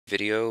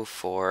video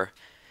for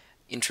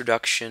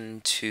Introduction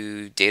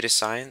to Data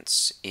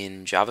Science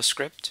in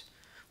JavaScript.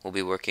 We'll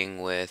be working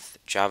with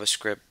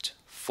JavaScript,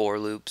 for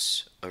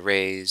loops,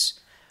 arrays,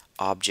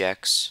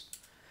 objects,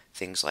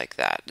 things like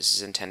that. This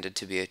is intended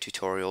to be a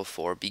tutorial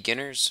for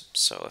beginners,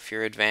 so if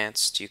you're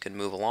advanced you can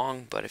move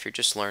along, but if you're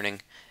just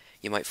learning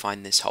you might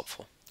find this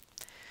helpful.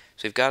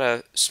 So we've got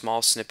a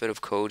small snippet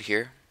of code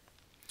here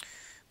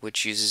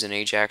which uses an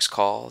AJAX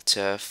call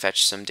to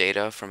fetch some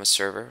data from a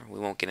server. We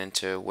won't get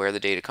into where the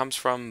data comes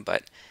from,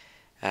 but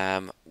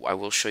I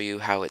will show you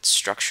how it's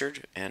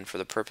structured, and for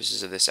the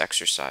purposes of this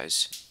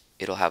exercise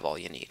it'll have all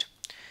you need.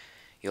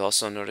 You'll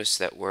also notice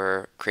that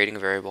we're creating a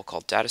variable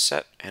called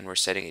dataset, and we're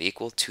setting it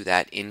equal to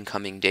that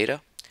incoming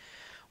data.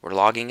 We're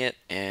logging it,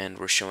 and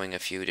we're showing a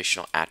few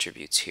additional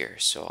attributes here.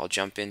 So I'll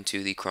jump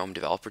into the Chrome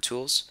Developer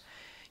Tools.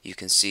 You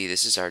can see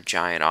this is our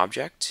giant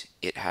object.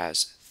 It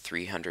has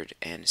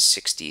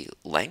 360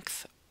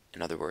 length,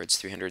 in other words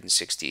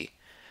 360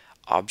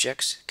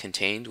 objects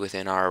contained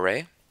within our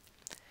array.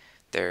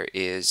 There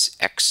is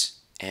x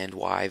and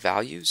y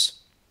values.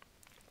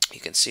 You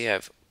can see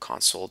I've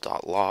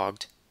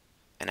console.logged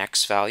an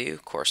x value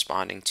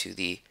corresponding to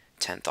the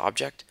 10th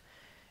object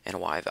and a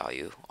y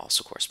value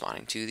also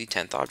corresponding to the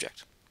 10th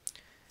object.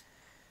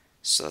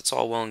 So that's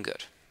all well and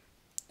good.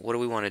 What do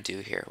we want to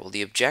do here? Well,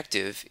 the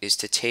objective is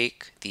to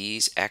take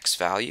these x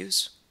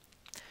values,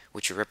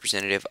 which are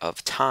representative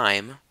of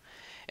time,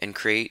 and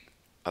create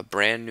a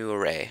brand new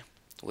array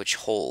which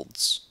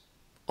holds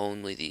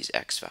only these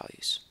x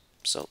values.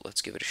 So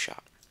let's give it a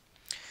shot.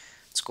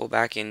 Let's go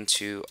back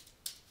into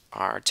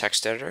our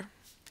text editor,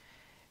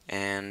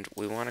 and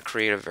we want to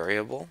create a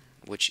variable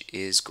which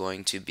is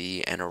going to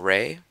be an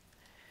array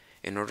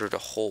in order to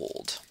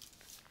hold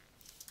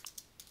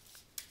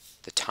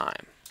the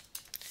time.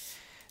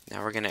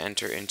 Now we're going to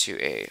enter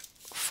into a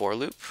for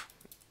loop,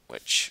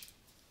 which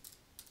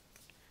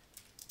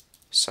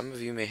some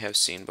of you may have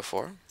seen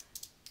before.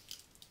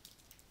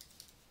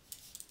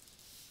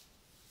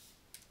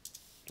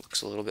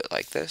 Looks a little bit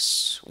like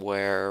this,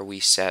 where we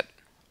set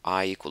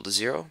I equal to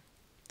 0.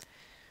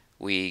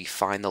 We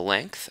find the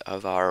length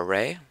of our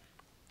array,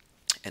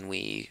 and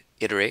we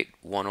iterate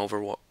 1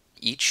 over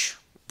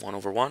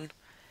 1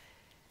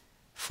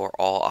 for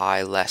all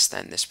I less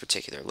than this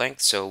particular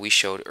length. So we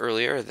showed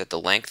earlier that the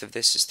length of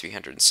this is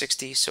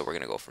 360, so we're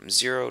going to go from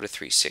 0 to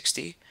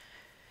 360,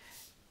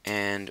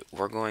 and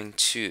we're going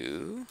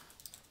to,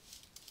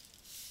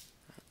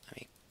 let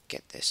me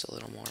get this a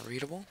little more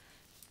readable.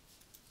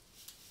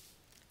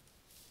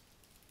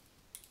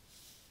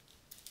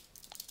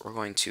 We're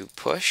going to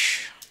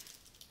push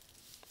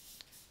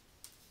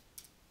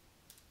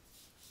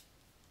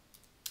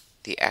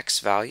the x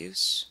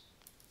values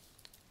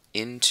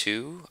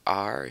into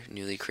our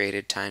newly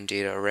created time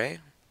data array,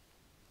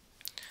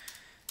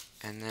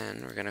 and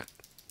then we're going to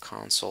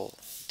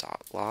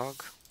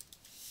console.log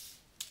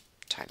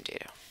time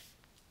data.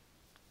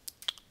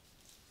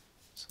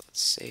 So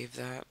let's save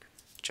that,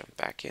 jump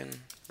back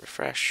in,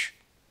 refresh,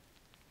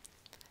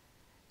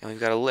 and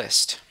we've got a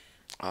list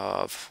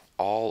of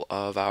all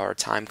of our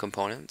time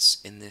components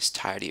in this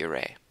tidy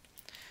array,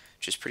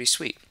 which is pretty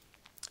sweet.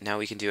 Now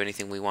we can do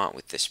anything we want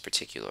with this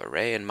particular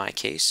array. In my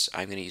case,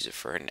 I'm going to use it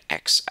for an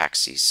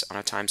x-axis on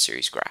a time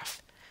series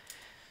graph.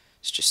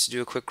 So just to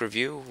do a quick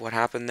review of what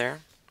happened there,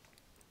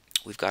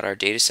 we've got our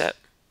data set.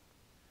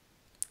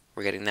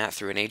 We're getting that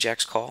through an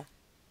AJAX call.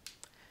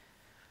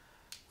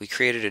 We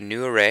created a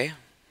new array,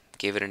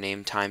 gave it a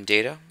name time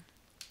data.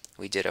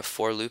 We did a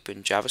for loop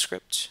in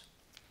JavaScript.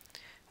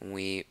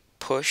 We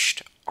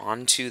pushed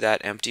onto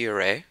that empty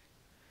array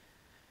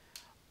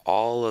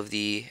all of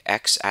the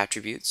x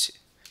attributes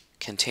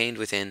contained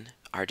within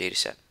our data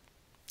set.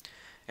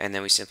 And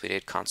then we simply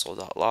did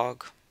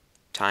console.log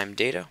time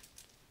data,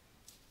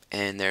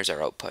 and there's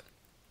our output.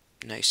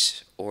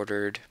 Nice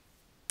ordered,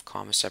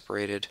 comma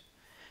separated,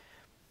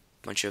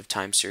 bunch of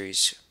time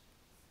series,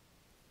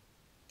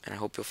 and I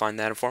hope you'll find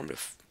that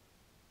informative.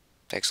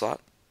 Thanks a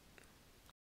lot.